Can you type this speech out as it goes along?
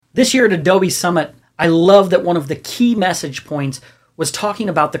This year at Adobe Summit, I love that one of the key message points was talking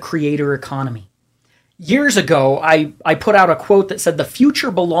about the creator economy. Years ago, I put out a quote that said, "The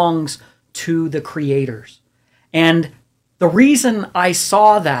future belongs to the creators." And the reason I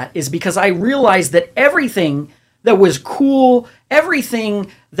saw that is because I realized that everything that was cool,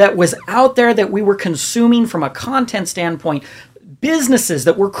 everything that was out there that we were consuming from a content standpoint, businesses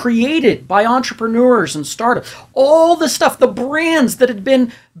that were created by entrepreneurs and startups, all the stuff, the brands that had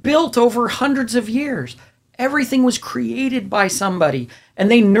been built over hundreds of years, everything was created by somebody.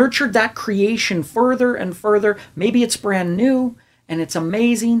 And they nurtured that creation further and further. Maybe it's brand new and it's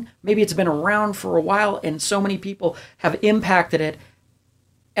amazing. Maybe it's been around for a while and so many people have impacted it.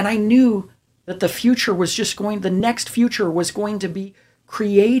 And I knew that the next future was going to be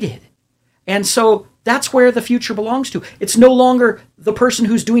created. And so that's where the future belongs to. It's no longer the person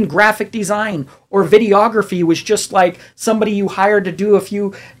who's doing graphic design or videography was just like somebody you hired to do a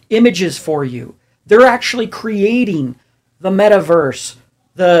few images for you. They're actually creating the metaverse,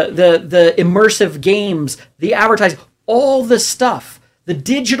 the immersive games, the advertising, all the stuff, the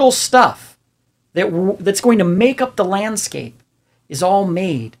digital stuff that's going to make up the landscape is all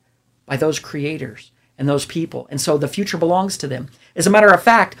made by those creators and those people. And so the future belongs to them. As a matter of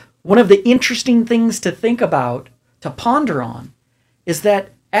fact, one of the interesting things to think about, to ponder on, is that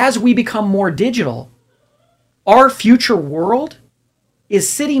as we become more digital, our future world is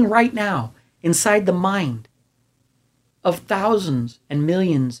sitting right now inside the mind of thousands and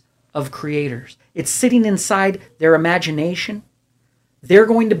millions of creators. It's sitting inside their imagination. They're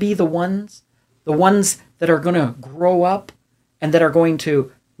going to be the ones that are going to grow up and that are going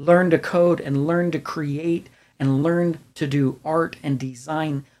to learn to code and learn to create and learn to do art and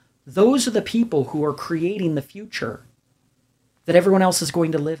design. Those are the people who are creating the future that everyone else is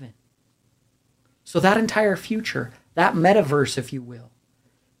going to live in. So that entire future, that metaverse, if you will,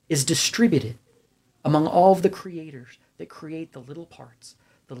 is distributed among all of the creators that create the little parts,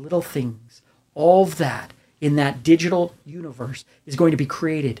 the little things. All of that in that digital universe is going to be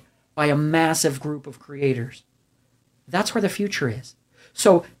created by a massive group of creators. That's where the future is.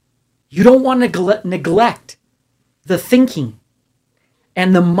 So you don't want to neglect the thinking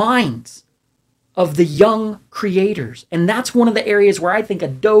and the minds of the young creators. And that's one of the areas where I think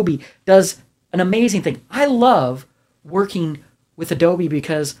Adobe does an amazing thing. I love working with Adobe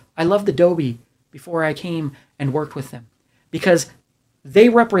because I loved Adobe before I came and worked with them, because they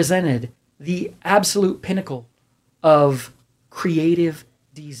represented the absolute pinnacle of creative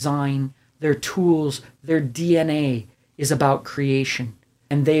design. Their tools, their DNA is about creation.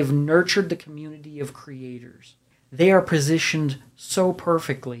 And they've nurtured the community of creators. They are positioned so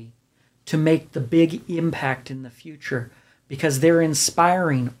perfectly to make the big impact in the future because they're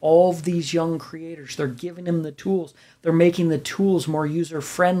inspiring all of these young creators. They're giving them the tools. They're making the tools more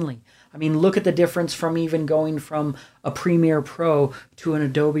user-friendly. I mean, look at the difference from even going from a Premiere Pro to an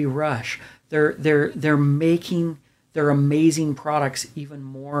Adobe Rush. They're making their amazing products even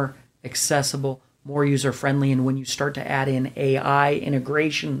more accessible, more user-friendly. And when you start to add in AI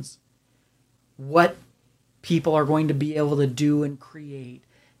integrations, what people are going to be able to do and create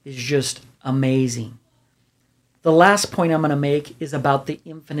is just amazing. The last point I'm going to make is about the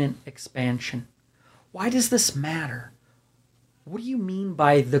infinite expansion. Why does this matter? What do you mean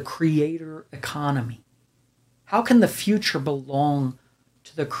by the creator economy? How can the future belong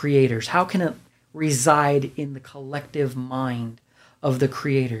to the creators? How can it reside in the collective mind of the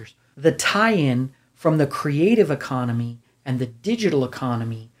creators? The tie-in from the creative economy and the digital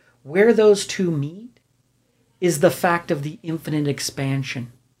economy, where those two meet, is the fact of the infinite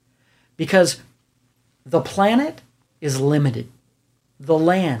expansion. Because the planet is limited. The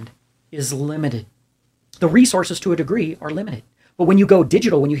land is limited. The resources, to a degree, are limited. But when you go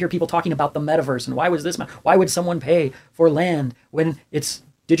digital, when you hear people talking about the metaverse and why would someone pay for land when it's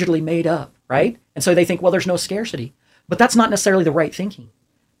digitally made up, right? And so they think, well, there's no scarcity. But that's not necessarily the right thinking,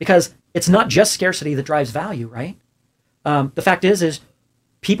 because it's not just scarcity that drives value, right? The fact is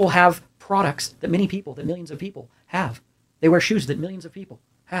people have products that millions of people have. They wear shoes that millions of people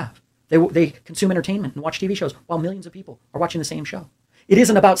have. They consume entertainment and watch TV shows while millions of people are watching the same show. It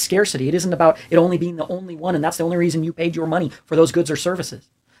isn't about scarcity. It isn't about it only being the only one, and that's the only reason you paid your money for those goods or services.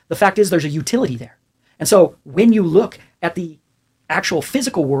 The fact is there's a utility there. And so when you look at the actual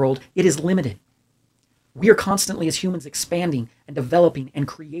physical world, it is limited. We are constantly, as humans, expanding and developing and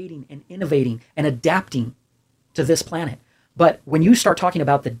creating and innovating and adapting to this planet. But when you start talking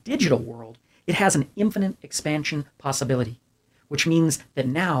about the digital world, it has an infinite expansion possibility, which means that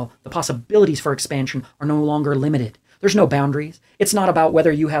now the possibilities for expansion are no longer limited. There's no boundaries. It's not about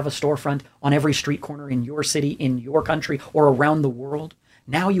whether you have a storefront on every street corner in your city, in your country, or around the world.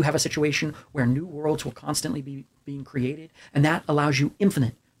 Now you have a situation where new worlds will constantly be being created, and that allows you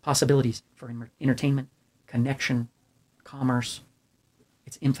infinite possibilities for entertainment, connection, commerce.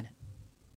 It's infinite.